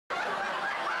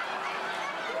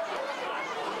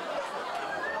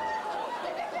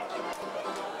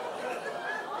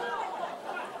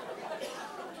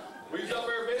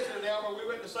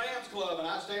Sam's Club, and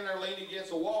I stand there leaning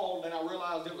against a wall, and then I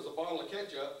realized it was a bottle of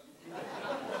ketchup.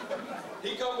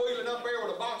 He come wheeling up there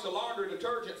with a box of laundry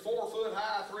detergent, 4 foot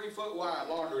high, 3 foot wide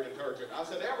laundry detergent. I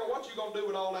said, Elmer, what you going to do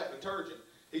with all that detergent?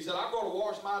 He said, I'm going to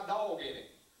wash my dog in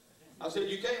it. I said,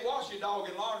 you can't wash your dog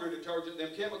in laundry detergent.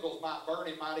 Them chemicals might burn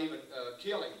him, might even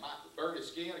kill him, might burn his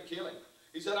skin and kill him.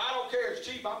 He said, I don't care, it's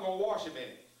cheap, I'm going to wash him in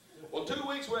it. Well, 2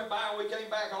 weeks went by and we came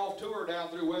back off tour down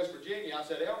through West Virginia. I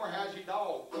said, Elmer, how's your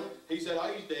dog? He said,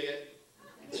 oh, he's dead.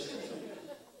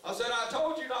 I said, I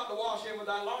told you not to wash him with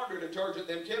that laundry detergent.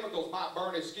 Them chemicals might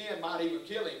burn his skin, might even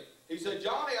kill him. He said,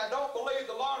 Johnny, I don't believe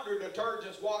the laundry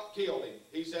detergent's what killed him.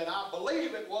 He said, I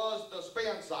believe it was the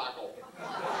spin cycle.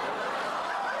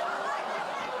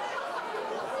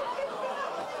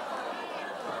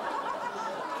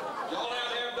 Y'all out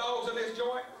there have dogs in this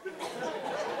joint?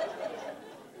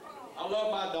 I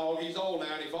love my dog. He's old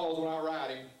now and he falls when I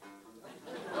ride him.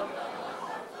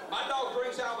 My dog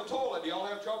drinks out of the toilet. Do y'all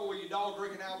have trouble with your dog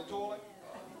drinking out of the toilet?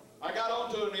 I got on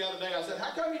to him the other day. I said,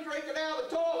 how come you drinking out of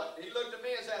the toilet? He looked at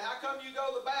me and said, how come you go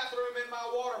to the bathroom in my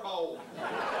water bowl?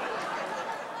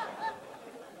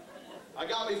 I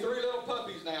got me 3 little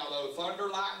puppies now, though. Thunder,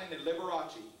 Lightning, and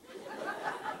Liberace.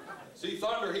 See,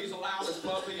 Thunder, he's the loudest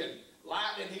puppy, and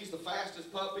Lightning, he's the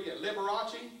fastest puppy, and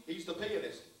Liberace, he's the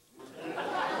pianist. Alright,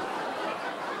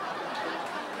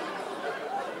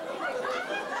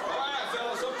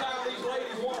 fellas, sometimes these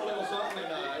ladies want a little something,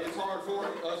 and it's hard for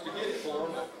us to get it for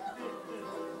them, but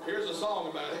here's a song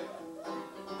about it.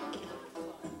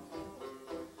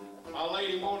 My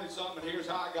lady wanted something, and here's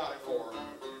how I got it for her.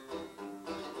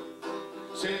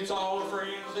 Since all her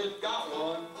friends have got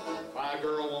one, my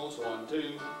girl wants one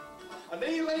too. A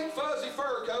knee-length fuzzy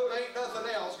fur coat ain't nothing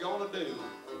else gonna do.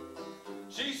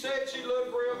 She said she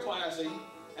looked real classy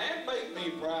and make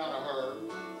me proud of her.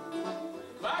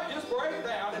 If I just break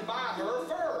down and buy her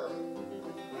fur.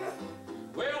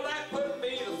 Well, that put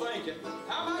me to thinking,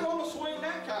 how am I going to swing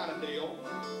that kind of deal?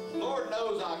 Lord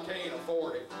knows I can't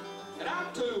afford it, and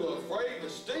I'm too afraid to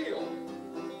steal.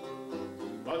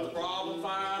 But the problem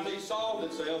finally solved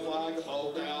itself like a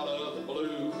bolt out of the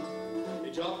blue.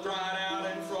 It jumped right out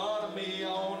in front of me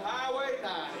on Highway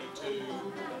 92.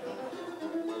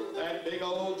 That big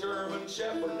old German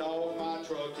Shepherd dog, my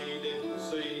truck he didn't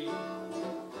see.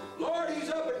 Lord, he's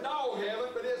up in dog heaven,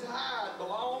 but his hide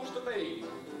belongs to me.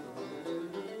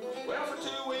 Well, for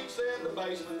 2 weeks in the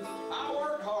basement, I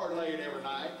worked hard late every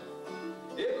night.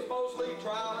 It was mostly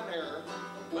trial and error,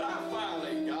 but I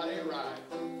finally got it right.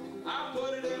 I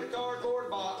put it in a cardboard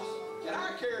box, and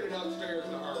I carried it upstairs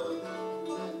to her.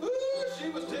 Ooh, she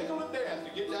was tickled to death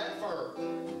to get that fur.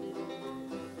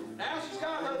 Now she's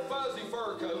got her fuzzy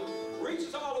fur coat,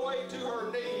 reaches all the way to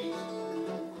her knees.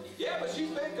 Yeah, but she's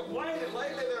been complaining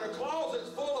lately that her closet's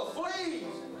full of fleas.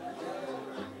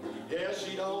 Yeah,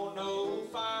 she don't know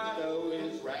Fido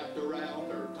is wrapped around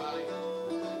her tight.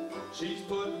 She's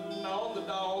putting on the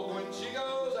dog when she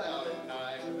goes out at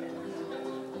night.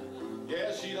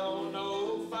 Yeah, she don't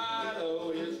know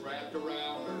Fido is wrapped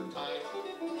around her tight.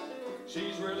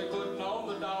 She's really putting on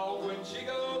the dog when she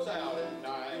goes out at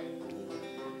night.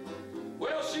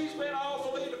 Well, she's been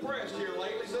awfully depressed here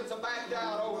lately since I backed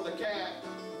out over the cat.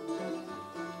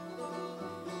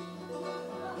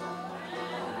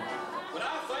 But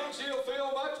I think she'll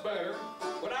feel much better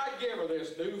when I give her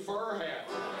this new fur hat.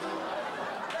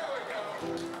 There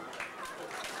we go.